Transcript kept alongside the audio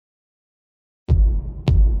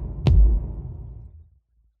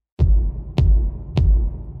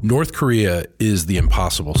North Korea is the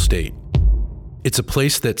impossible state. It's a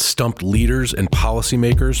place that stumped leaders and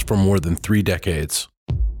policymakers for more than 3 decades.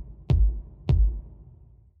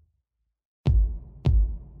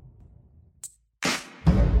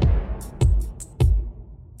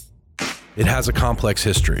 It has a complex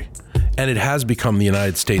history, and it has become the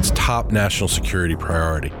United States' top national security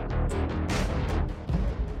priority.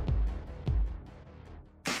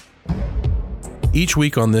 Each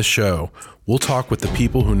week on this show, we'll talk with the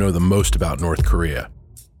people who know the most about North Korea.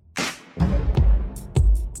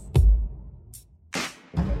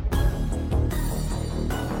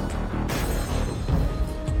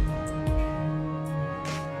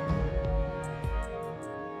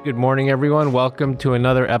 Good morning, everyone. Welcome to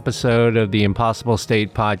another episode of the Impossible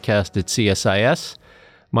State podcast at CSIS.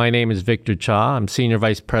 My name is Victor Cha. I'm Senior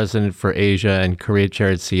Vice President for Asia and Korea Chair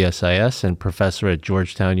at CSIS and Professor at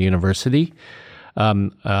Georgetown University.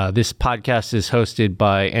 This podcast is hosted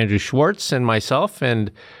by Andrew Schwartz and myself,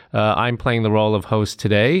 and I'm playing the role of host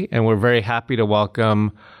today. And we're very happy to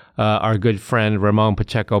welcome our good friend Ramon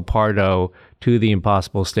Pacheco Pardo to the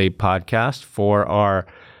Impossible State podcast. For our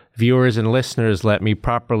viewers and listeners, let me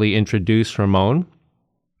properly introduce Ramon.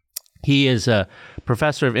 He is a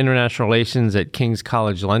professor of international relations at King's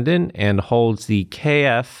College London and holds the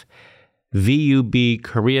KF VUB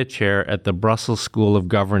Korea Chair at the Brussels School of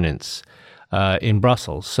Governance in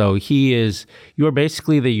Brussels. So you are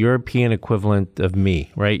basically the European equivalent of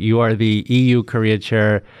me, right? You are the EU Korea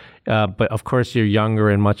Chair, but of course you're younger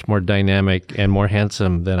and much more dynamic and more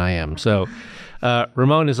handsome than I am. So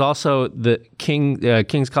Ramon is also the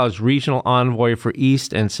King's College Regional Envoy for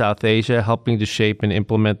East and South Asia, helping to shape and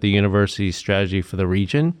implement the university's strategy for the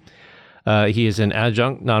region. He is an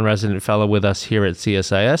adjunct non-resident fellow with us here at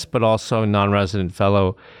CSIS, but also non-resident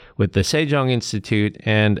fellow with the Sejong Institute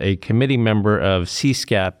and a committee member of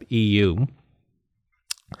CSCAP EU.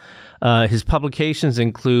 His publications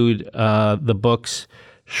include the books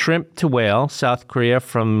Shrimp to Whale, South Korea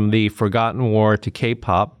from the Forgotten War to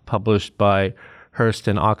K-pop, published by Hearst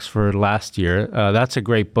and Oxford last year. That's a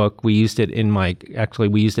great book. We used it in my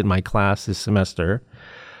class this semester.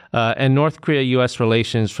 And North Korea-U.S.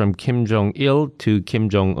 Relations from Kim Jong-il to Kim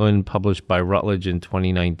Jong-un, published by Routledge in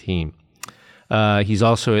 2019. He's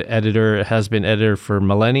also has been editor for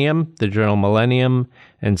Millennium, the journal Millennium,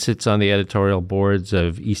 and sits on the editorial boards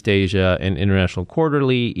of East Asia and International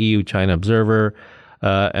Quarterly, EU-China Observer,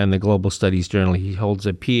 and the Global Studies Journal. He holds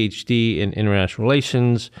a PhD in international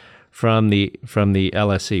relations from the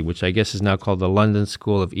LSE, which I guess is now called the London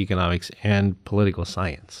School of Economics and Political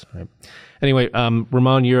Science. Right? Anyway,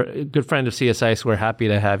 Ramon, you're a good friend of CSI, so we're happy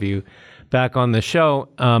to have you back on the show,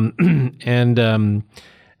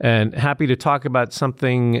 and happy to talk about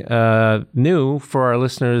something new for our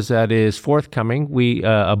listeners that is forthcoming.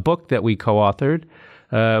 A book that we co-authored.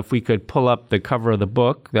 If we could pull up the cover of the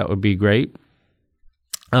book, that would be great.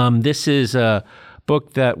 This is a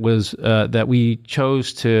book that we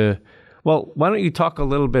chose to. Well, why don't you talk a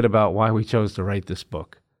little bit about why we chose to write this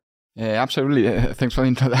book? Absolutely. Thanks for the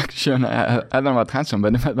introduction. I don't know about handsome,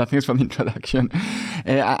 but thanks for the introduction.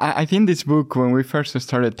 I think this book, when we first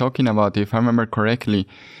started talking about it, if I remember correctly,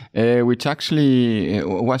 which actually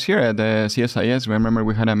was here at the CSIS, remember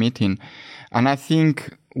we had a meeting, and I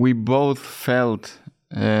think we both felt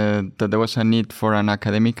that there was a need for an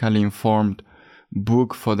academically informed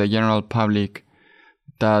book for the general public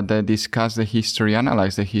that discussed the history,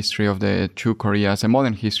 analyzed the history of the two Koreas, the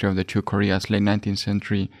modern history of the two Koreas, late 19th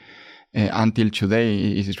century until today.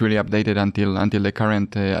 Is really updated until the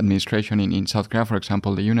current administration in South Korea, for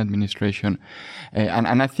example, the Yoon administration.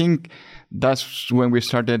 And I think that's when we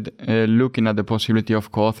started looking at the possibility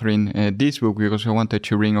of co-authoring this book, because I wanted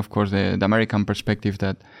to bring, of course, the American perspective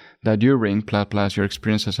that you bring, plus your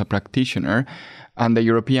experience as a practitioner, and the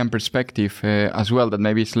European perspective as well, that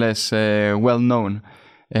maybe is less well known.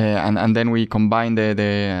 And then we combine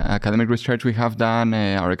the academic research we have done,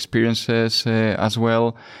 our experiences as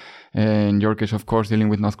well. In your case, of course, dealing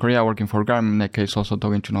with North Korea, working for government, in that case also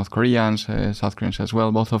talking to North Koreans, South Koreans as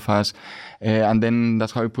well, both of us. And then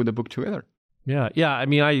that's how we put the book together. Yeah. I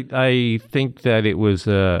mean, I think that it was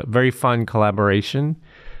a very fun collaboration.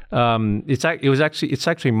 It's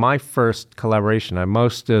actually my first collaboration.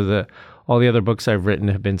 All the other books I've written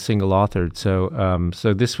have been single authored.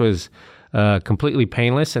 So this was completely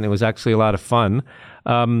painless, and it was actually a lot of fun.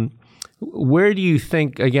 Where do you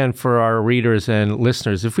think, again, for our readers and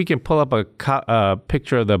listeners, if we can pull up a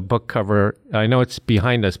picture of the book cover? I know it's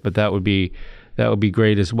behind us, but that would be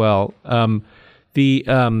great as well. Where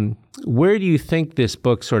do you think this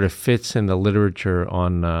book sort of fits in the literature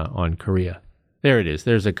on Korea? There it is.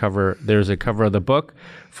 There's a cover. There's a cover of the book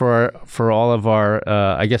for all of our,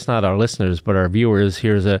 I guess not our listeners, but our viewers.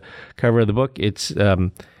 Here's a cover of the book. It's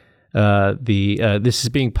this is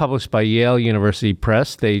being published by Yale University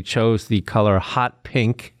Press. They chose the color hot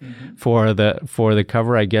pink for the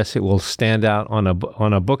cover. I guess it will stand out on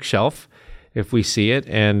a bookshelf if we see it,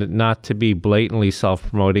 and not to be blatantly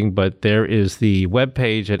self-promoting, but there is the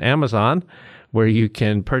webpage at Amazon where you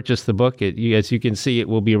can purchase the book. As you can see, it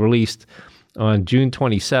will be released on June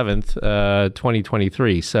 27th,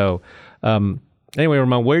 2023. So anyway,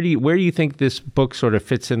 Ramon, where do you think this book sort of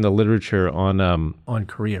fits in the literature on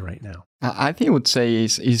Korea right now? I think I would say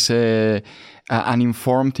is an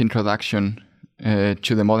informed introduction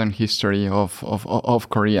to the modern history of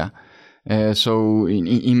Korea. So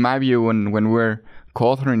in my view, when we're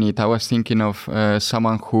co-authoring it, I was thinking of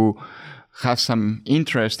someone who has some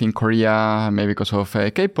interest in Korea, maybe because of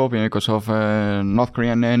K-pop, maybe because of North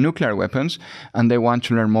Korean nuclear weapons, and they want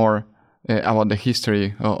to learn more about the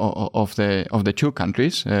history of the two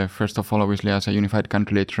countries. First of all, obviously, as a unified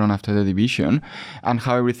country later on after the division, and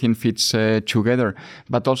how everything fits together,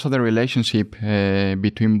 but also the relationship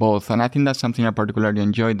between both. And I think that's something I particularly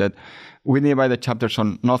enjoyed, that we divide the chapters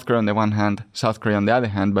on North Korea on the one hand, South Korea on the other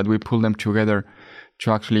hand, but we pull them together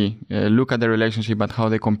to actually look at the relationship, but how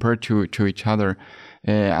they compare to each other.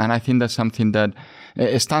 And I think that's something that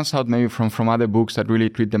stands out maybe from other books that really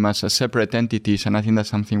treat them as separate entities. And I think that's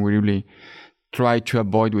something we really try to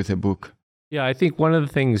avoid with the book. Yeah, I think one of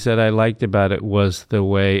the things that I liked about it was the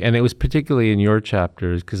way, and it was particularly in your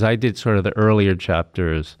chapters, because I did sort of the earlier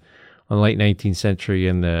chapters on the late 19th century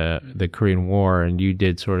and the Korean War, and you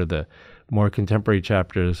did sort of the more contemporary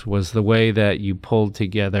chapters, was the way that you pulled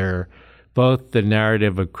together both the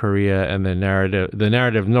narrative of Korea and the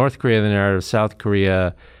narrative of North Korea, the narrative of South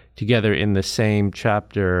Korea together in the same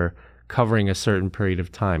chapter, covering a certain period of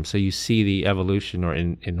time. So you see the evolution, or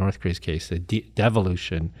in North Korea's case, the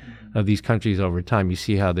devolution of these countries over time. You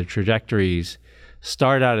see how the trajectories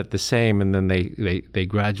start out at the same, and then they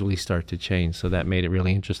gradually start to change. So that made it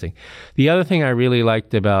really interesting. The other thing I really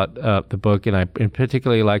liked about the book, and I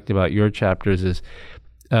particularly liked about your chapters, is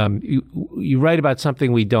you write about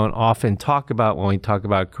something we don't often talk about when we talk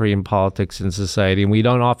about Korean politics and society, and we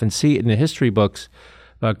don't often see it in the history books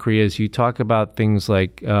about Korea. Is you talk about things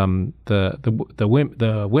like the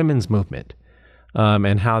women's movement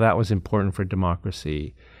and how that was important for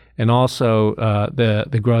democracy, and also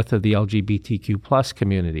the growth of the LGBTQ plus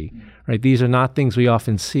community. Right, these are not things we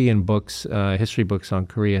often see in books, history books on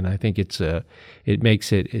Korea, and I think it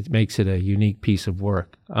makes it a unique piece of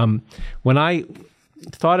work. When I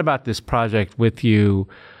thought about this project with you,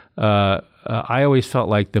 I always felt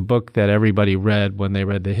like the book that everybody read when they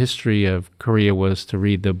read the history of Korea was to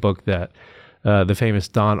read the book that the famous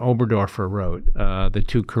Don Oberdorfer wrote, The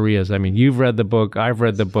Two Koreas. I mean, you've read the book, I've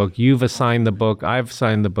read the book, you've assigned the book, I've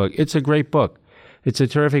signed the book. It's a great book. It's a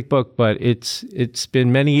terrific book, but it's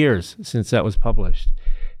been many years since that was published.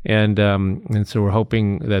 And so we're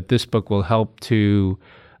hoping that this book will help to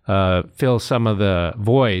fill some of the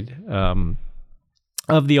void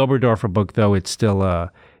of the Oberdorfer book, though it's still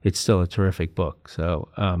a terrific book. So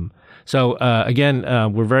again,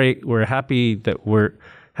 we're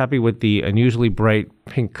happy with the unusually bright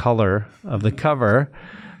pink color of the cover,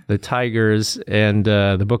 the tigers, and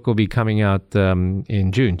the book will be coming out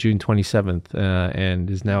in June 27th, and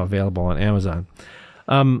is now available on Amazon.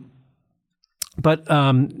 But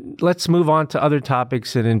let's move on to other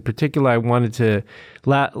topics, and in particular, I wanted to,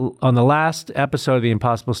 on the last episode of The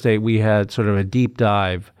Impossible State, we had sort of a deep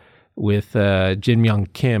dive with Jin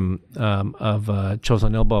Myung Kim of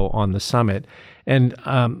Chosun Ilbo on the summit. And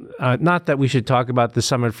not that we should talk about the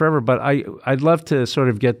summit forever, but I'd love to sort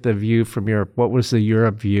of get the view from Europe. What was the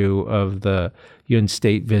Europe view of the Yoon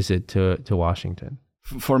state visit to Washington?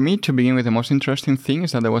 For me, to begin with, the most interesting thing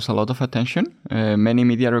is that there was a lot of attention, many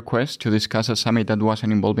media requests to discuss a summit that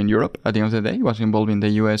wasn't involving Europe at the end of the day. It was involving the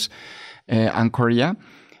US and Korea.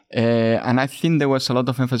 And I think there was a lot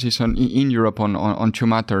of emphasis in Europe on two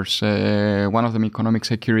matters. One of them, economic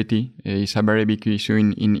security, is a very big issue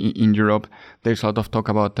in Europe. There's a lot of talk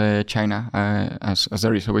about China, as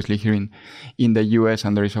there is obviously here in the US,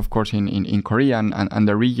 and there is, of course, in Korea and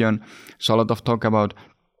the region. So a lot of talk about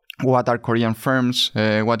what are Korean firms,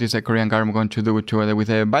 what is the Korean government going to do together with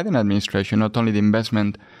the Biden administration, not only the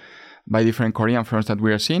investment by different Korean firms that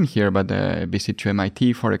we are seeing here, but the visit to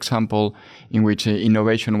MIT, for example, in which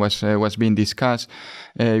innovation was being discussed.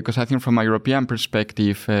 Because I think from a European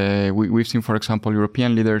perspective, we've seen, for example,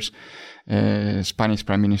 European leaders Spanish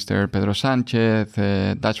Prime Minister Pedro Sanchez,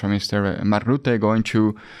 Dutch Prime Minister Mark Rutte going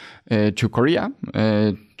to Korea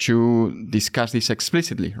to discuss this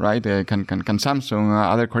explicitly, right? Can Samsung,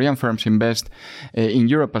 other Korean firms invest in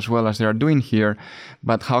Europe as well as they are doing here?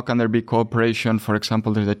 But how can there be cooperation? For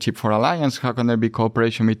example, there's the Chip 4 Alliance. How can there be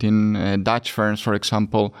cooperation between Dutch firms, for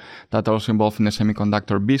example, that are also involved in the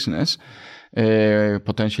semiconductor business,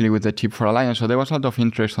 potentially with the Chip 4 Alliance? So there was a lot of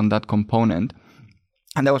interest on that component.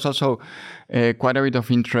 And there was also quite a bit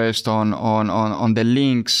of interest on the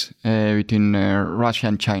links between Russia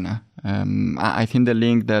and China. I think the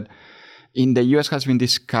link that in the US has been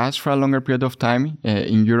discussed for a longer period of time.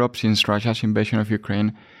 In Europe, since Russia's invasion of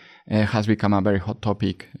Ukraine, has become a very hot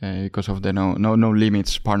topic because of the no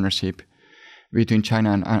limits partnership between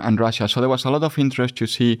China and Russia. So there was a lot of interest to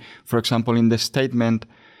see, for example, in the statement,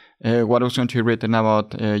 what was going to be written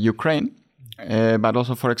about Ukraine. But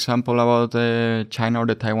also, for example, about China or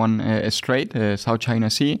the Taiwan Strait, South China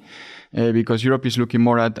Sea, because Europe is looking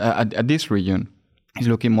more at this region. It's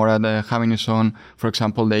looking more at having its own, for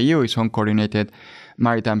example, the EU, its own coordinated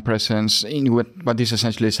maritime presence in what is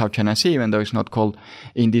essentially South China Sea, even though it's not called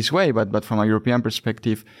in this way. But from a European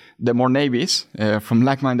perspective, the more navies from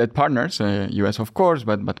like-minded partners, US of course,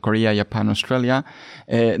 but Korea, Japan, Australia,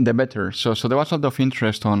 the better. So there was a lot of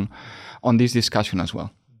interest on this discussion as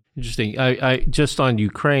well. Interesting. I just on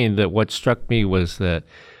Ukraine, that what struck me was that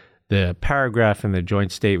the paragraph in the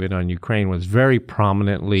joint statement on Ukraine was very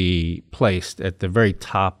prominently placed at the very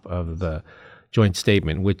top of the joint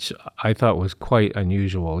statement, which I thought was quite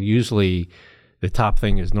unusual. Usually the top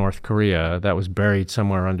thing is North Korea. That was buried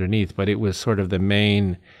somewhere underneath, but it was sort of the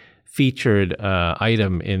main featured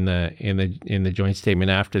item in the joint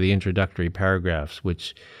statement after the introductory paragraphs,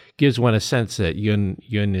 which gives one a sense that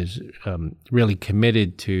Yoon is really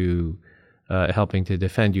committed to helping to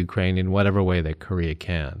defend Ukraine in whatever way that Korea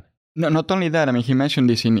can. No, not only that. I mean, he mentioned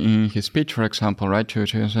this in his speech, for example, right, to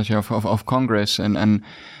the session of Congress. And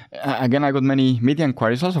again, I got many media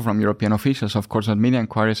inquiries also from European officials, of course, media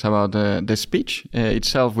inquiries about the speech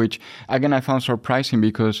itself, which, again, I found surprising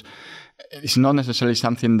because it's not necessarily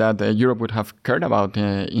something that Europe would have cared about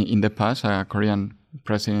in the past. A Korean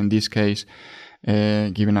president, in this case,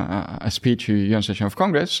 giving a speech to UN session of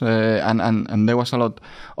Congress, and there was a lot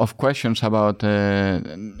of questions about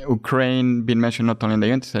Ukraine being mentioned not only in the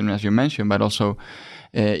UN statement, as you mentioned, but also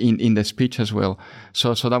in the speech as well.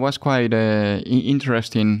 So that was quite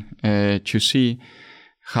interesting to see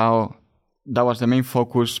how that was the main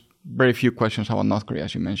focus. Very few questions about North Korea,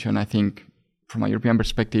 as you mentioned. I think from a European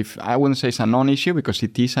perspective, I wouldn't say it's a non-issue because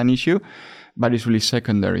it is an issue, but it's really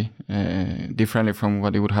secondary, differently from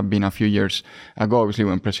what it would have been a few years ago. Obviously,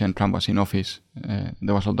 when President Trump was in office,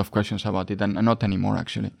 there was a lot of questions about it, and not anymore,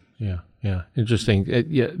 actually. Yeah, interesting.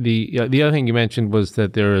 The other thing you mentioned was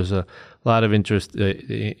that there is a lot of interest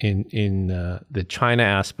in the China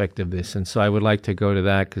aspect of this, and so I would like to go to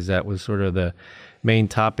that because that was sort of the main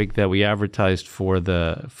topic that we advertised for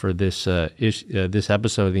this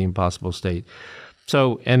episode of The Impossible State.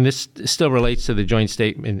 So, and this still relates to the joint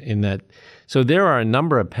statement in that, so there are a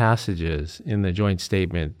number of passages in the joint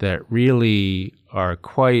statement that really are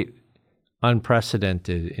quite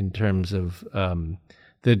unprecedented in terms of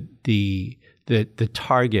the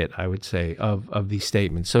target, I would say, of these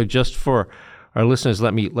statements. So just for our listeners,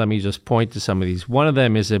 let me just point to some of these. One of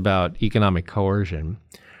them is about economic coercion,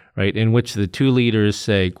 right, in which the two leaders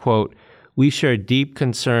say, quote, "We share deep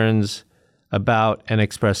concerns about and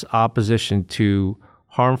express opposition to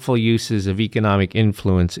harmful uses of economic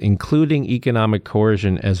influence, including economic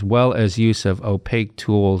coercion, as well as use of opaque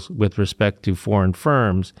tools with respect to foreign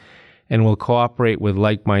firms, and will cooperate with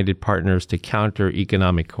like-minded partners to counter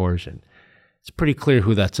economic coercion." It's pretty clear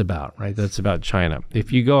who that's about, right? That's about China.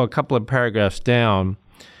 If you go a couple of paragraphs down,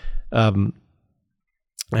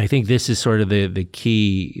 I think this is sort of the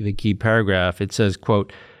key paragraph. It says,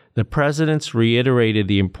 quote, "The presidents reiterated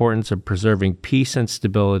the importance of preserving peace and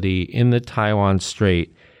stability in the Taiwan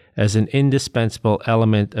Strait as an indispensable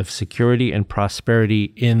element of security and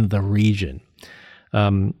prosperity in the region.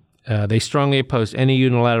 They strongly opposed any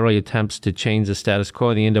unilateral attempts to change the status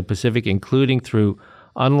quo in the Indo-Pacific, including through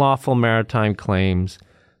unlawful maritime claims,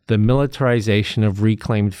 the militarization of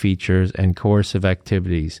reclaimed features, and coercive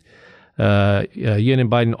activities. Yoon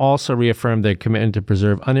and Biden also reaffirmed their commitment to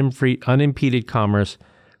preserve unimpeded commerce,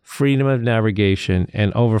 freedom of navigation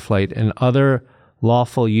and overflight, and other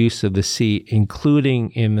lawful use of the sea, including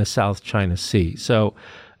in the South China Sea." So,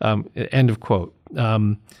 end of quote.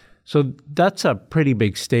 So that's a pretty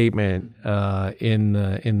big statement in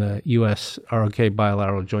the U.S. ROK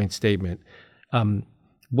bilateral joint statement.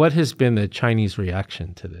 What has been the Chinese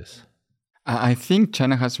reaction to this? I think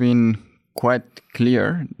China has been quite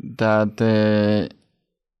clear that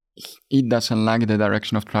it doesn't like the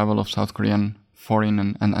direction of travel of South Korean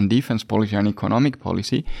foreign and defense policy and economic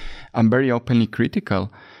policy, and very openly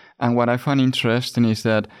critical. And what I find interesting is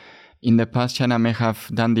that in the past, China may have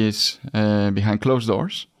done this behind closed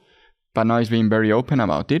doors, but now it's being very open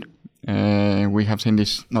about it. We have seen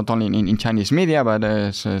this not only in Chinese media, but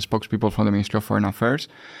as spokespeople from the Ministry of Foreign Affairs.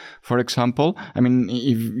 For example, I mean,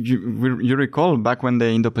 if you recall back when the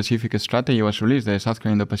Indo-Pacific strategy was released, the South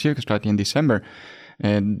Korean Indo-Pacific strategy in December,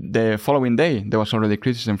 the following day, there was already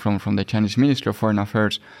criticism from the Chinese Ministry of Foreign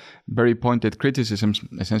Affairs, very pointed criticisms,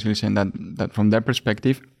 essentially saying that from their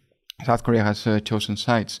perspective, South Korea has chosen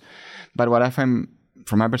sides. But what I find,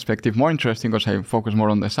 from my perspective, more interesting, because I focus more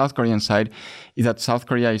on the South Korean side, is that South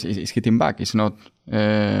Korea is hitting back. It's not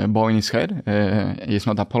bowing its head. It's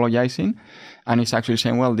not apologizing. And it's actually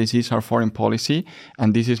saying, well, this is our foreign policy,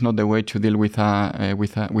 and this is not the way to deal with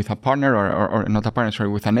a partner or not a partner, sorry,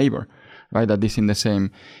 with a neighbor, right? That is in the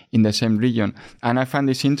same region. And I find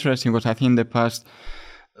this interesting because I think in the past,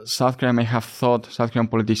 South Korean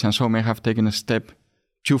politicians may have taken a step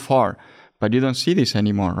too far. But you don't see this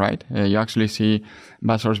anymore, right? You actually see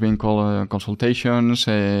ambassadors being called consultations.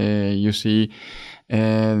 You see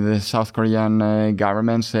the South Korean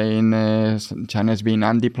government saying China is being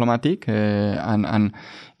undiplomatic and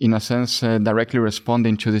in a sense, directly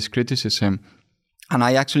responding to this criticism. And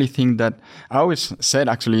I actually think that I always said,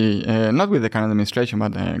 actually, not with the current administration,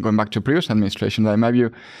 but going back to previous administration, that in my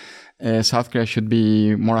view, South Korea should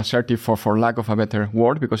be more assertive, for lack of a better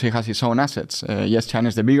word, because it has its own assets. Yes, China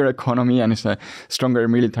is the bigger economy and is a stronger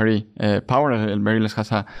military power. Very less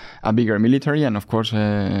has a bigger military and, of course,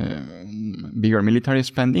 bigger military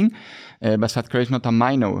spending. But South Korea is not a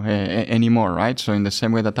minor anymore, right? So in the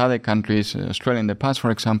same way that other countries, Australia in the past, for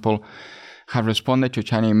example, have responded to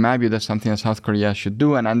China, in my view, that's something that South Korea should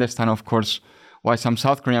do, and understand, of course, why some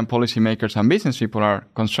South Korean policymakers and business people are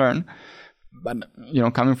concerned. But,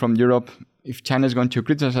 coming from Europe, if China is going to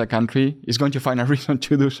criticize a country, it's going to find a reason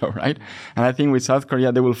to do so, right? And I think with South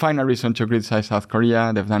Korea, they will find a reason to criticize South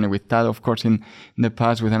Korea. They've done it with TAD, of course, in the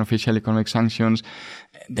past with unofficial economic sanctions.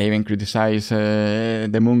 They even criticize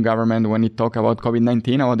the Moon government when it talked about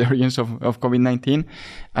COVID-19, about the origins of COVID-19,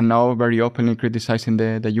 and now very openly criticizing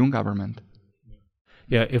the Yoon government.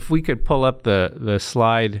 Yeah, if we could pull up the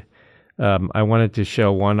slide, I wanted to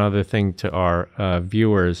show one other thing to our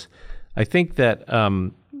viewers. I think that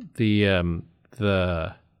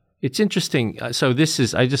it's interesting. So I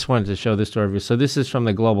just wanted to show this to our viewers. So this is from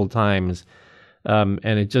the Global Times, and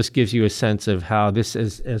it just gives you a sense of how this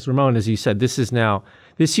is, as Ramon, as you said, this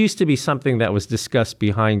used to be something that was discussed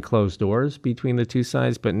behind closed doors between the two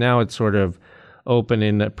sides, but now it's sort of open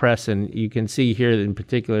in the press. And you can see here in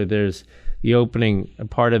particular, there's the opening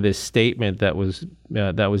part of this statement that was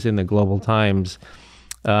in the Global Times,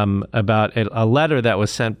 about a letter that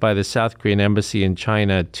was sent by the South Korean embassy in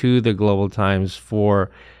China to the Global Times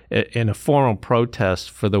in a formal protest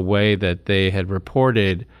for the way that they had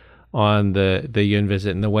reported on the Yoon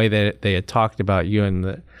visit and the way that they had talked about Yoon.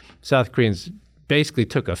 The South Koreans basically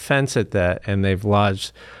took offense at that, and they've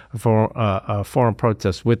lodged a foreign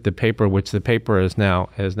protest with the paper, which the paper has now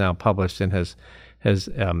published and has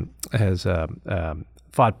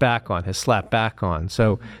fought back on, has slapped back on.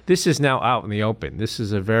 So this is now out in the open. This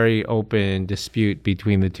is a very open dispute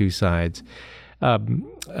between the two sides.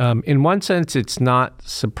 In one sense, it's not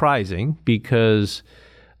surprising because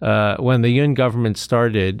when the Yoon government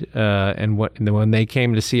started and when they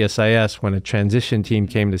came to CSIS, when a transition team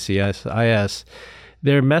came to CSIS,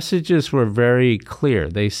 their messages were very clear.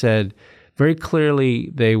 They said very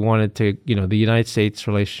clearly they wanted to, the United States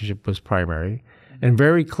relationship was primary. And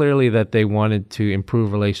very clearly that they wanted to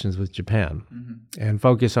improve relations with Japan and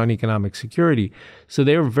focus on economic security. So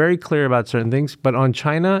they were very clear about certain things. But on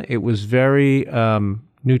China, it was very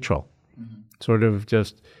neutral, sort of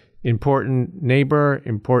just important neighbor,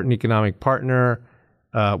 important economic partner.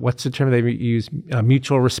 What's the term they use?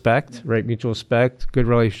 Mutual respect, right? Mutual respect, good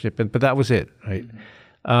relationship. But that was it, right?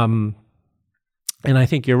 And I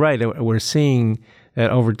think you're right. We're seeing that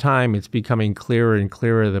over time, it's becoming clearer and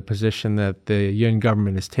clearer the position that the Yoon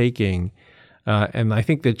government is taking. And I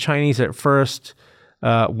think the Chinese at first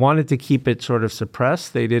wanted to keep it sort of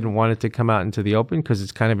suppressed. They didn't want it to come out into the open because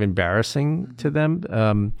it's kind of embarrassing to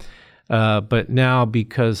them. But now,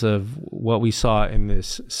 because of what we saw in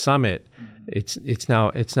this summit, it's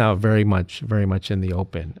now very much in the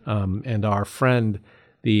open. And our friend,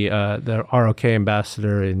 the ROK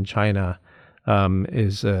ambassador in China,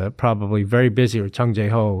 is probably very busy, or Chung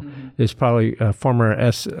Jae-ho is probably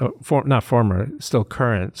still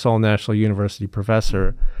current Seoul National University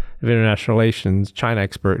professor of International Relations, China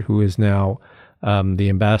expert, who is now the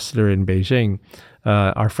ambassador in Beijing.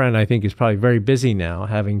 Our friend, I think, is probably very busy now,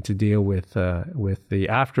 having to deal with the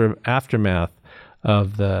aftermath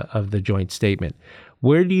of the joint statement.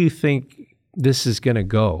 Where do you think this is going to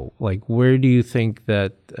go? Like, where do you think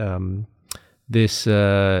that this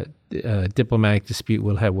diplomatic dispute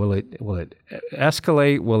will have? Will it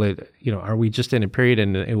escalate? Will it, are we just in a period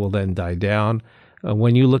and it will then die down?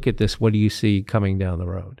 When you look at this, what do you see coming down the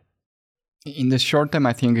road? In the short term,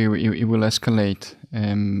 I think it will escalate.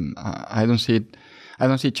 I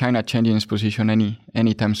don't see China changing its position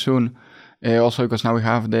anytime soon. Also, because now we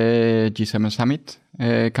have the G7 summit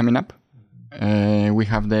coming up. We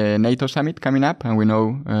have the NATO summit coming up, and we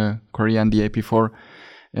know Korea and the AP4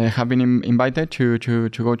 have been invited to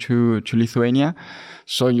go to Lithuania.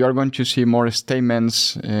 So you're going to see more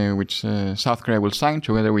statements which South Korea will sign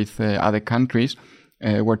together with other countries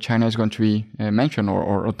where China is going to be mentioned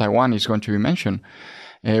or Taiwan is going to be mentioned.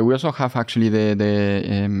 We also have actually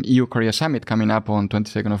the EU-Korea summit coming up on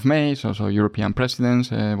 22nd of May. So European presidents,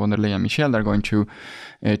 von der Leyen and Michel, they're going to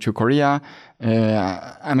Korea.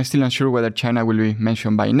 I'm still unsure whether China will be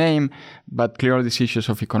mentioned by name, but clearly these issues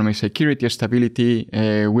of economic security, stability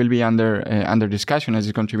will be under discussion, as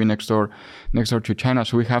it's going to be next door to China.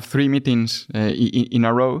 So we have 3 meetings in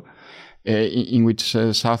a row in which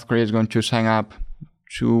South Korea is going to sign up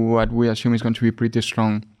to what we assume is going to be pretty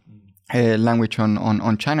strong language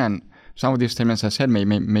on China. And some of these statements, as I said,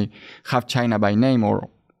 may have China by name or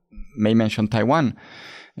may mention Taiwan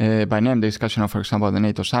by name. The discussion of, for example, the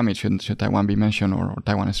NATO summit, should Taiwan be mentioned or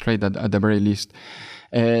Taiwan Strait at the very least.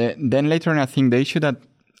 Then later on, I think the issue that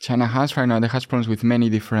China has right now, they has problems with many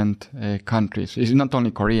different countries. It's not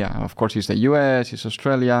only Korea. Of course, it's the US, it's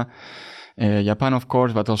Australia, Japan, of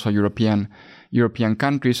course, but also European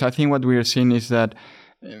countries. So I think what we are seeing is that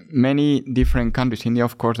many different countries, India,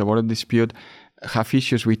 of course, the border dispute, have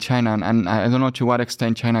issues with China. And I don't know to what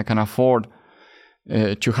extent China can afford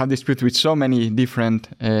to have disputes with so many different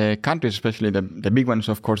countries, especially the big ones,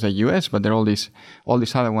 of course, the US, but there are all these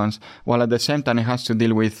other ones. While at the same time, it has to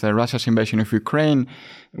deal with Russia's invasion of Ukraine,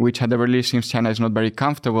 which at the very least seems China is not very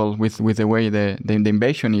comfortable with the way the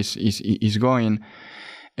invasion is going.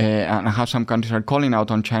 And how some countries are calling out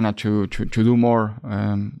on China to do more,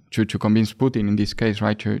 to convince Putin in this case,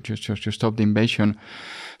 right, to stop the invasion.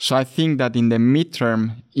 So I think that in the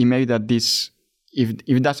midterm, it may that this, if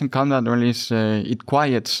it doesn't calm down, or at least it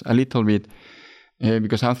quiets a little bit,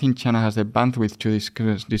 because I don't think China has the bandwidth to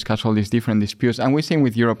discuss all these different disputes. And we're seeing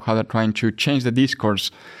with Europe how they're trying to change the discourse.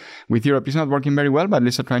 With Europe, it's not working very well, but at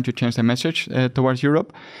least they're trying to change the message towards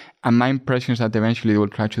Europe. And my impression is that eventually they will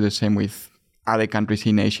try to do the same with other countries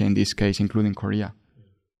in Asia, in this case, including Korea.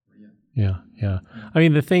 Yeah. I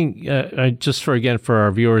mean, the thing, just for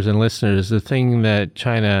our viewers and listeners, the thing that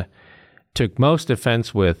China took most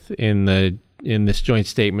offense with in this joint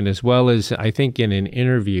statement, as well as I think in an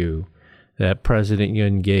interview that President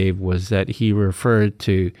Yoon gave, was that he referred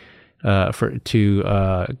to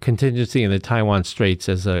contingency in the Taiwan Straits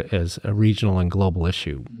as a regional and global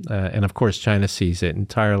issue, and of course China sees it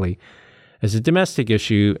entirely as a domestic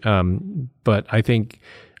issue, but I think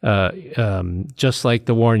just like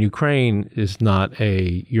the war in Ukraine is not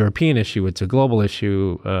a European issue, it's a global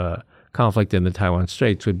issue. Conflict in the Taiwan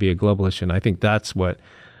Straits would be a global issue, and I think that's what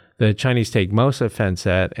the Chinese take most offense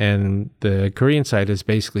at, and the Korean side has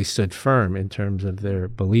basically stood firm in terms of their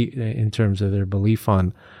belief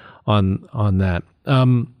on that.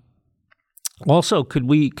 Also,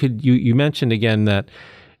 you mentioned again that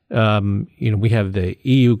we have the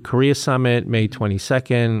EU-Korea Summit, May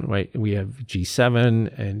 22nd, right? We have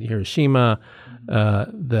G7 and Hiroshima,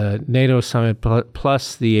 the NATO Summit,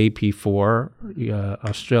 plus the AP4,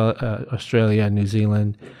 Australia, New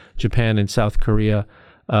Zealand, Japan, and South Korea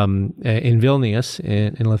in Vilnius,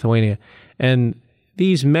 in Lithuania. And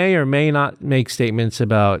these may or may not make statements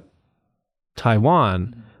about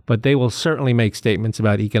Taiwan, but they will certainly make statements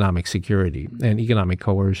about economic security and economic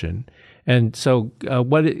coercion. And so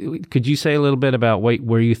what could you say a little bit about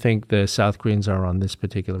where you think the South Koreans are on this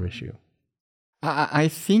particular issue? I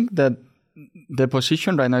think that the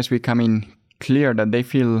position right now is becoming clear that they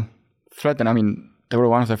feel threatened. I mean, they were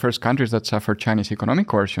one of the first countries that suffered Chinese economic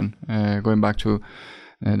coercion, going back to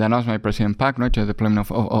the announcement by President Park, to the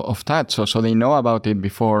deployment of TAD. So they know about it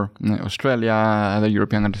before Australia, other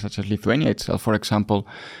European countries such as Lithuania itself, for example,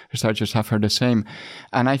 started to suffer the same.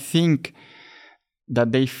 And I think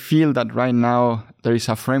that they feel that right now there is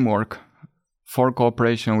a framework for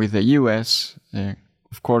cooperation with the US,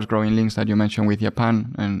 of course, growing links that you mentioned with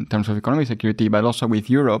Japan in terms of economic security, but also with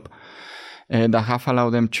Europe, that have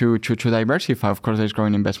allowed them to diversify. Of course, there's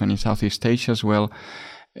growing investment in Southeast Asia as well.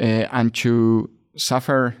 and to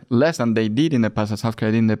suffer less than they did in the past, as South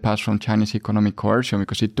Korea did in the past, from Chinese economic coercion,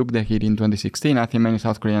 because it took the hit in 2016. I think many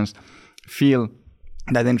South Koreans feel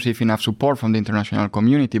that didn't receive enough support from the international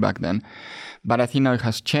community back then. But I think now it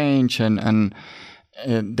has changed, and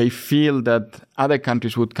they feel that other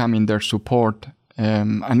countries would come in their support.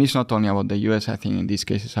 And it's not only about the US, I think in this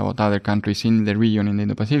case it's about other countries in the region, in the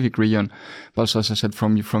Indo-Pacific region, but also, as I said,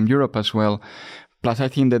 from Europe as well. Plus, I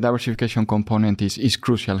think the diversification component is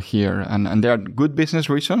crucial here. And there are good business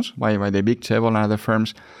reasons why the big Chevron and other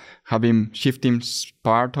firms have been shifting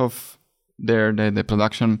part of the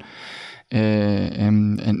production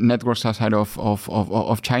networks outside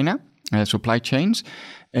of China, supply chains.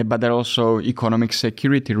 But there are also economic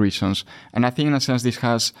security reasons. And I think, in a sense, this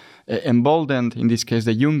has emboldened, in this case,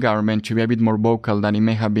 the Yoon government to be a bit more vocal than it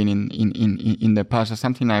may have been in the past. That's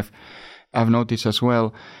something I've noticed as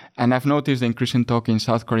well. And I've noticed the increasing talk in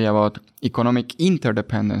South Korea about economic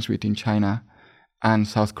interdependence between China and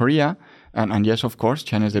South Korea. And yes, of course,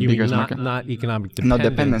 China is the biggest market. Not economic dependence. Not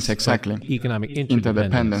dependence, exactly. Economic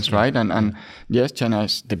interdependence, right? And yes, China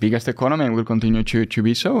is the biggest economy and will continue to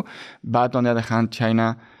be so. But on the other hand,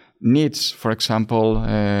 China needs, for example,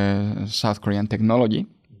 South Korean technology,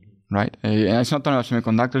 right? And it's not only about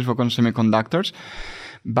semiconductors, focus on semiconductors,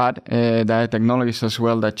 but the technologies as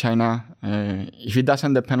well that China, if it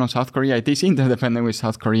doesn't depend on South Korea, it is interdependent with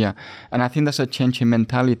South Korea. And I think that's a change in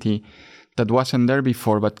mentality that wasn't there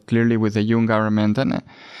before, but clearly with the Yoon government. And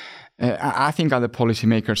I think other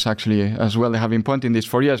policymakers actually as well, they have been pointing this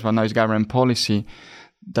for years, but now it's government policy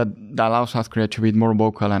that allows South Korea to be more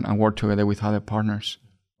vocal and work together with other partners.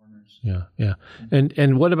 Yeah.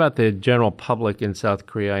 And what about the general public in South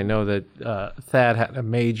Korea? I know that THAAD had a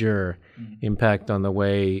major impact on the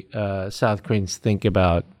way South Koreans think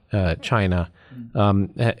about China.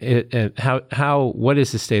 What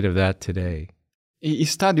is the state of that today?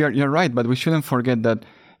 You're right, but we shouldn't forget that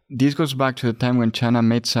this goes back to the time when China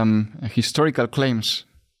made some historical claims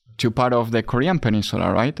to part of the Korean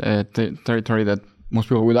Peninsula, right? Territory that most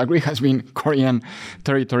people would agree has been Korean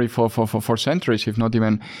territory for centuries, if not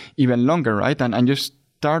even longer, right? And you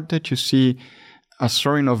started to see a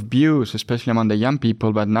soaring of views, especially among the young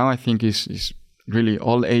people, but now I think is really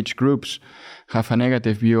all age groups have a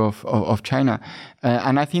negative view of China.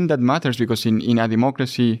 And I think that matters because in a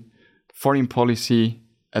democracy, foreign policy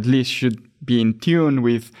at least should be in tune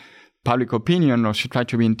with public opinion, or should try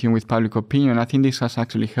to be in tune with public opinion. I think this has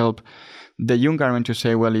actually helped the Yoon government to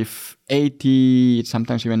say, well, if 80,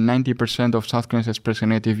 sometimes even 90% of South Koreans express a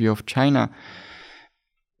negative view of China,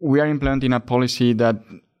 we are implementing a policy that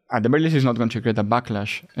at the very least is not going to create a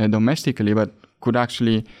backlash domestically, but could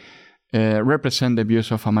actually represent the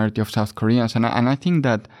views of a majority of South Koreans. And I think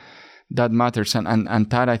that matters. And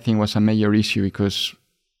that, I think, was a major issue because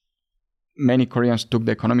many Koreans took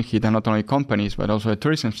the economic hit, and not only companies, but also the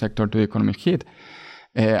tourism sector took the economic hit.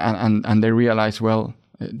 And they realized, well,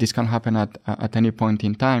 this can happen at any point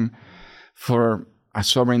in time for a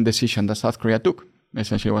sovereign decision that South Korea took.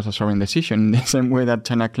 Essentially, it was a sovereign decision. In the same way that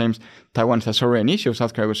China claims Taiwan is a sovereign issue,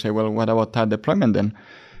 South Korea would say, well, what about that deployment then?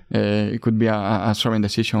 It could be a sovereign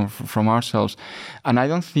decision from ourselves. And I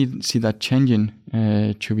don't see that changing,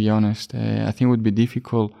 to be honest. I think it would be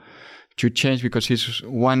difficult to change because it's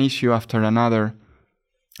one issue after another.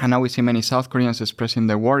 And now we see many South Koreans expressing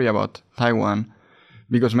their worry about Taiwan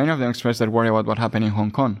because many of them express their worry about what happened in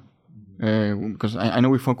Hong Kong. Because I know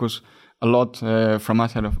we focus a lot from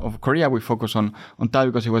outside of Korea, we focus on that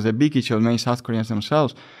because it was a big issue of many South Koreans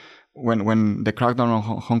themselves. When the crackdown on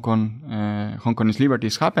Hong Kong's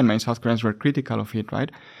liberties happened, many South Koreans were critical of it,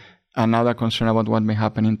 right? And now they're concerned about what may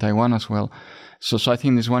happen in Taiwan as well. So I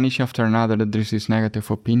think there's one issue after another that there's this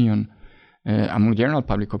negative opinion among general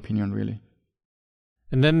public opinion, really.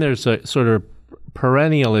 And then there's a sort of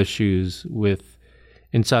perennial issues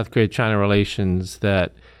in South Korea-China relations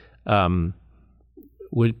that are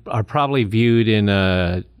probably viewed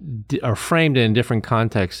are framed in a different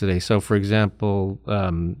context today. So, for example,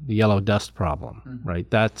 the yellow dust problem, right?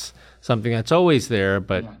 That's something that's always there,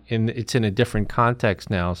 but it's in a different context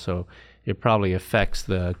now. So it probably affects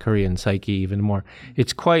the Korean psyche even more.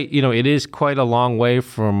 It's it is quite a long way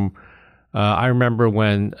from. I remember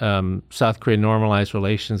when South Korea normalized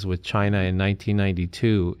relations with China in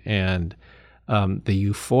 1992, and the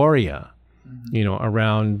euphoria,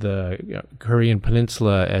 around the Korean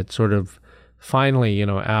Peninsula at sort of finally,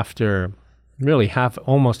 after really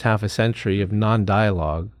almost half a century of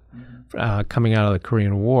non-dialogue coming out of the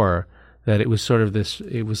Korean War, that it was sort of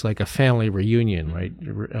it was like a family reunion, right?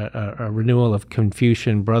 A renewal of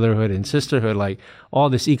Confucian brotherhood and sisterhood, like all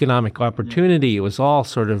this economic opportunity. It was all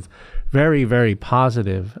sort of very, very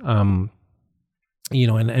positive.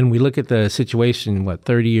 and we look at the situation,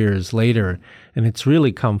 30 years later, and it's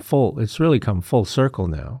really come full circle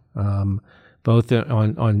now, both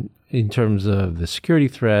in terms of the security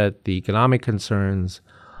threat, the economic concerns,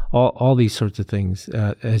 all these sorts of things,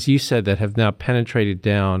 as you said, that have now penetrated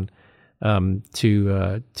down to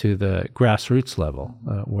the grassroots level,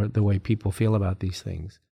 where the way people feel about these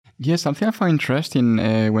things. Yes, something I found interesting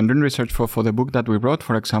when doing research for the book that we wrote,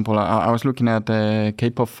 for example, I was looking at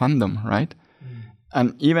K-pop fandom, right?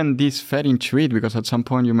 And even this fed into it, because at some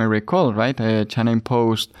point you may recall, right, China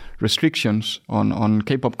imposed restrictions on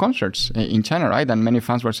K-pop concerts in China, right? And many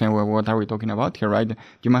fans were saying, well, what are we talking about here, right?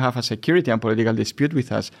 You might have a security and political dispute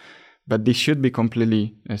with us, but this should be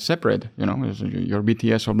completely separate. Your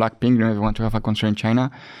BTS or Blackpink, if you want to have a concert in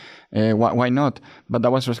China, why not? But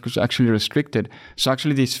that was actually restricted. So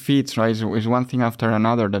actually this feeds, right, is one thing after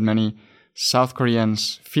another that many South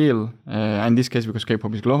Koreans feel, in this case because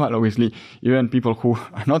K-pop is global, obviously, even people who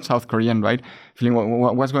are not South Korean, right, feeling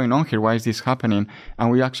what's going on here, why is this happening? And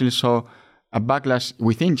we actually saw a backlash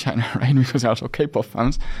within China, right, because there are also K-pop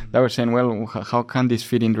fans that were saying, well, how can this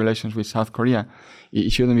fit in relations with South Korea?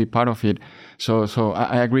 It shouldn't be part of it. So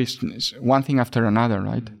I agree, it's one thing after another,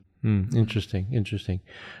 right? Interesting.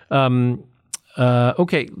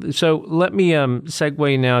 Okay, so let me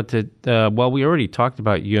segue now to, we already talked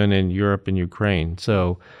about Yoon in Europe and Ukraine,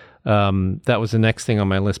 so that was the next thing on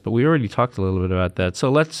my list, but we already talked a little bit about that. So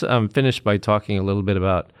let's finish by talking a little bit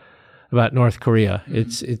about North Korea.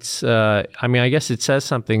 It's I guess it says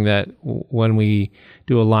something that when we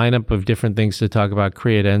do a lineup of different things to talk about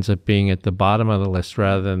Korea, it ends up being at the bottom of the list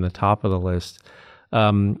rather than the top of the list.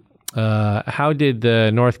 How did the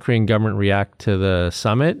North Korean government react to the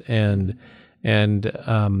summit? And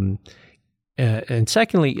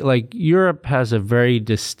secondly, like Europe has a very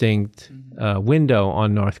distinct window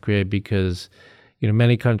on North Korea because,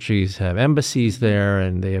 many countries have embassies there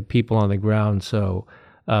and they have people on the ground. So,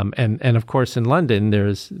 and of course in London,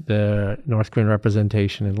 there's the North Korean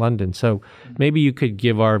representation in London. So maybe you could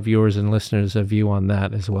give our viewers and listeners a view on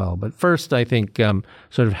that as well. But first, I think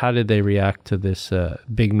sort of how did they react to this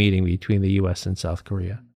big meeting between the U.S. and South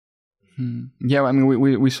Korea? Yeah, I mean,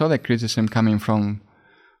 we saw the criticism coming from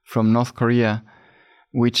North Korea,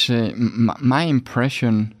 which my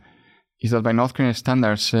impression is that by North Korean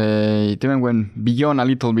standards, it even went beyond a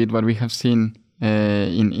little bit what we have seen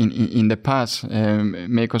in the past,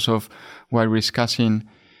 because of what we're discussing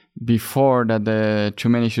before, that the two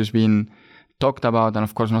main issues being talked about, and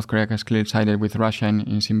of course North Korea has clearly sided with Russia in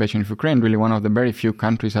its invasion of Ukraine, really one of the very few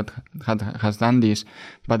countries that has done this.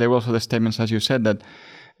 But there were also the statements, as you said, that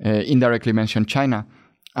indirectly mentioned China.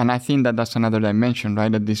 And I think that that's another dimension,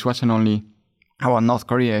 right? That this wasn't only about North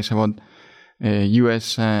Korea, it's about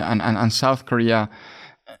US and South Korea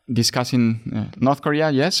discussing North Korea,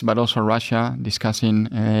 yes, but also Russia, discussing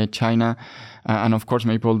China. And of course,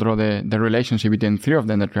 people draw the relationship between three of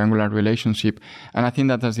them, the triangular relationship. And I think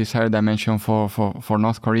that has this higher dimension for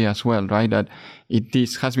North Korea as well, right? That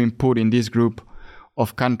this has been put in this group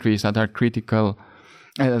of countries that are critical,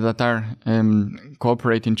 that are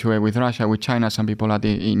cooperating with Russia, with China, some people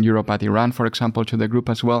in Europe at Iran, for example, to the group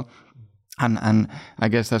as well. And I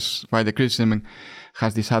guess that's why the criticism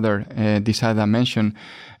has this other dimension.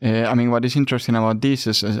 I mean, what is interesting about this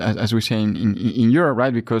is, as we say in Europe,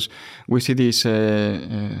 right? Because we see this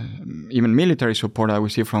even military support that we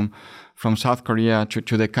see from South Korea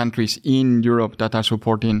to the countries in Europe that are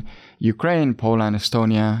supporting Ukraine, Poland,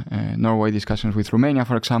 Estonia, Norway, discussions with Romania,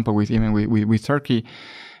 for example, with Turkey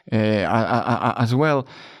as well.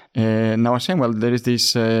 Now I'm saying, well, there is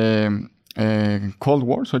this Cold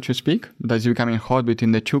War, so to speak, that is becoming hot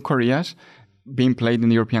between the two Koreas being played in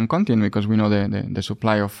the European continent, because we know the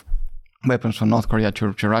supply of weapons from North Korea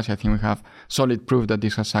to Russia. I think we have solid proof that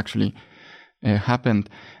this has actually happened.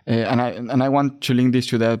 And I want to link this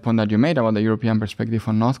to the point that you made about the European perspective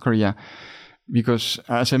on North Korea, because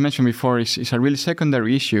as I mentioned before, it's a really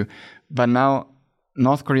secondary issue, but now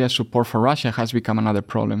North Korea's support for Russia has become another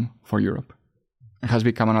problem for Europe. It has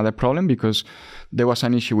become another problem because there was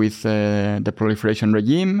an issue with the proliferation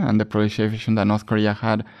regime and the proliferation that North Korea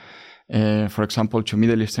had, for example, to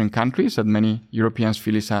Middle Eastern countries that many Europeans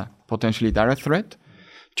feel is a potentially direct threat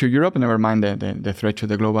to Europe, never mind the threat to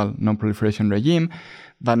the global non-proliferation regime.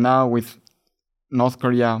 But now with North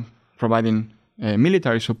Korea providing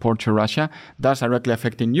military support to Russia, that's directly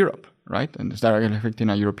affecting Europe, right? And it's directly affecting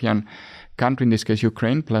a European country, in this case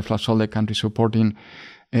Ukraine, plus all the countries supporting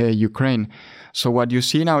Ukraine. So what you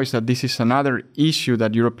see now is that this is another issue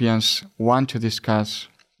that Europeans want to discuss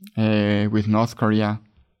with North Korea.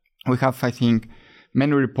 We have, I think,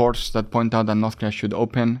 many reports that point out that North Korea should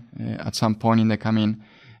open at some point in the coming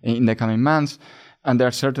months. And there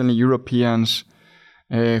are certainly Europeans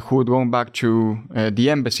who would go back to the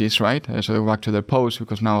embassies, right? So they go back to their posts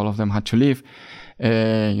because now all of them had to leave.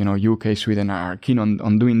 UK, Sweden are keen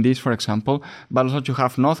on doing this, for example. But also you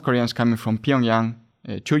have North Koreans coming from Pyongyang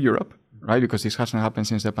to Europe, right? Because this hasn't happened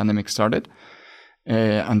since the pandemic started.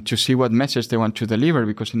 And to see what message they want to deliver,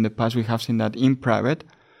 because in the past we have seen that in private,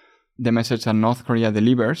 the message that North Korea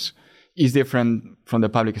delivers is different from the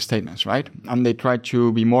public statements, right? And they try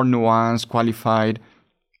to be more nuanced, qualified,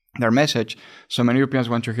 their message. So many Europeans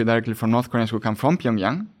want to hear directly from North Koreans who come from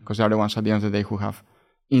Pyongyang, because they are the ones at the end of the day who have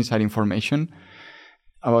inside information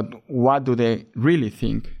about what do they really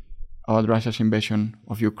think about Russia's invasion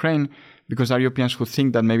of Ukraine, because there are Europeans who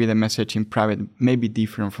think that maybe the message in private may be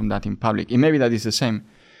different from that in public. It may be that it's the same,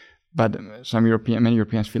 but many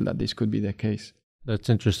Europeans feel that this could be the case. That's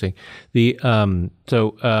interesting. Yes,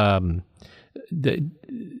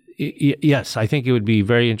 I think it would be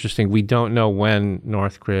very interesting. We don't know when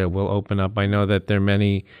North Korea will open up. I know that there are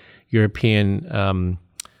many European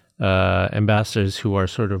ambassadors who are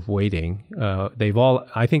sort of waiting.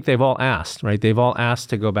 I think they've all asked, right? They've all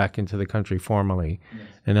asked to go back into the country formally, yes.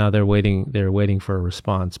 And now they're waiting for a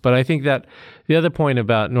response. But I think that the other point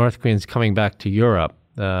about North Koreans coming back to Europe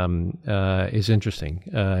is interesting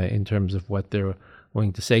in terms of what they're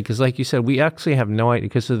willing to say, because like you said, we actually have no idea,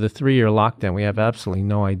 because of the 3-year lockdown, we have absolutely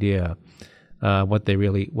no idea what they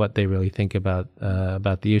really think about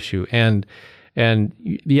the issue. And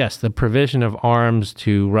yes, the provision of arms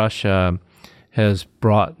to Russia has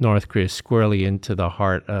brought North Korea squarely into the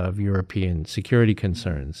heart of European security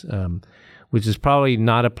concerns, which is probably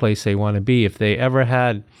not a place they want to be. If they ever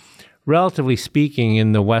had, relatively speaking,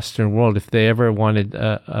 in the Western world, if they ever wanted,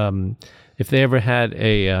 if they ever had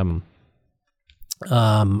a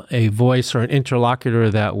voice or an interlocutor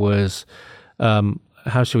that was,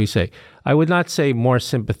 how should we say? I would not say more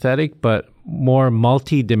sympathetic, but more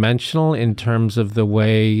multi-dimensional in terms of the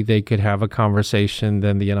way they could have a conversation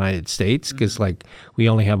than the United States, because we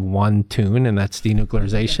only have one tune, and that's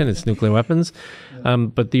denuclearization, it's nuclear weapons.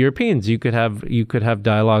 But the Europeans, you could have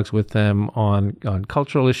dialogues with them on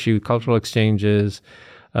cultural issues, cultural exchanges,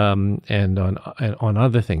 and on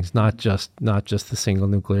other things, not just the single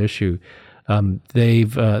nuclear issue.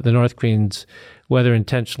 The North Koreans, whether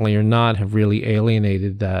intentionally or not, have really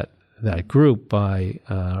alienated that group by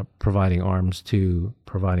providing arms to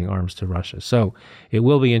Russia. So it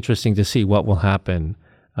will be interesting to see what will happen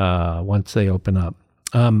once they open up.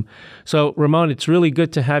 So Ramon, it's really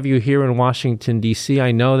good to have you here in Washington, D.C.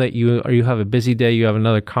 I know that you have a busy day. You have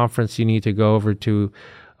another conference you need to go over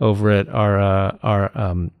at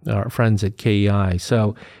our friends at KEI.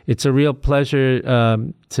 So it's a real pleasure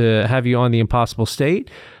to have you on The Impossible State.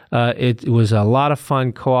 It was a lot of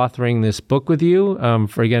fun co-authoring this book with you.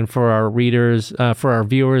 For our readers, for our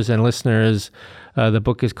viewers and listeners, the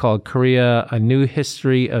book is called Korea: A New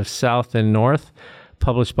History of South and North,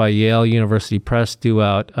 published by Yale University Press, due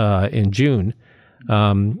out in June,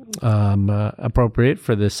 appropriate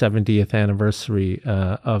for the 70th anniversary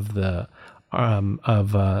of the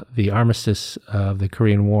armistice of the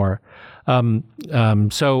Korean War.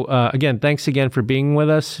 Again, thanks again for being with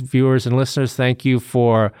us, viewers and listeners. Thank you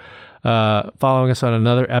for following us on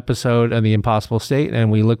another episode of The Impossible State, and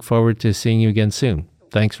we look forward to seeing you again soon.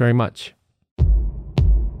 Thanks very much.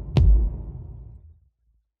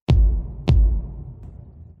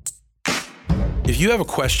 If you have a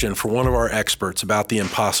question for one of our experts about the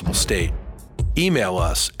impossible state, email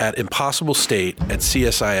us at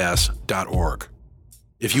impossiblestate@csis.org.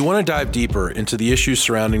 If you want to dive deeper into the issues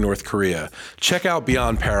surrounding North Korea, check out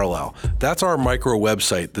Beyond Parallel. That's our micro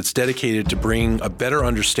website that's dedicated to bringing a better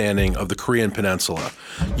understanding of the Korean Peninsula.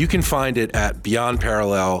 You can find it at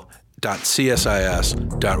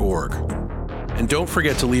beyondparallel.csis.org. And don't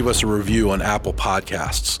forget to leave us a review on Apple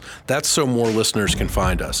Podcasts. That's so more listeners can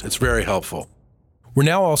find us. It's very helpful. We're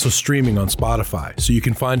now also streaming on Spotify, so you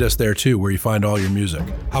can find us there too, where you find all your music.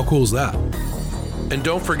 How cool is that? And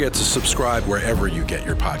don't forget to subscribe wherever you get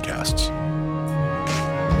your podcasts.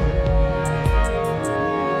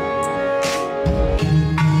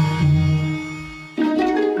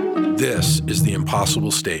 This is The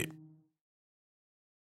Impossible State.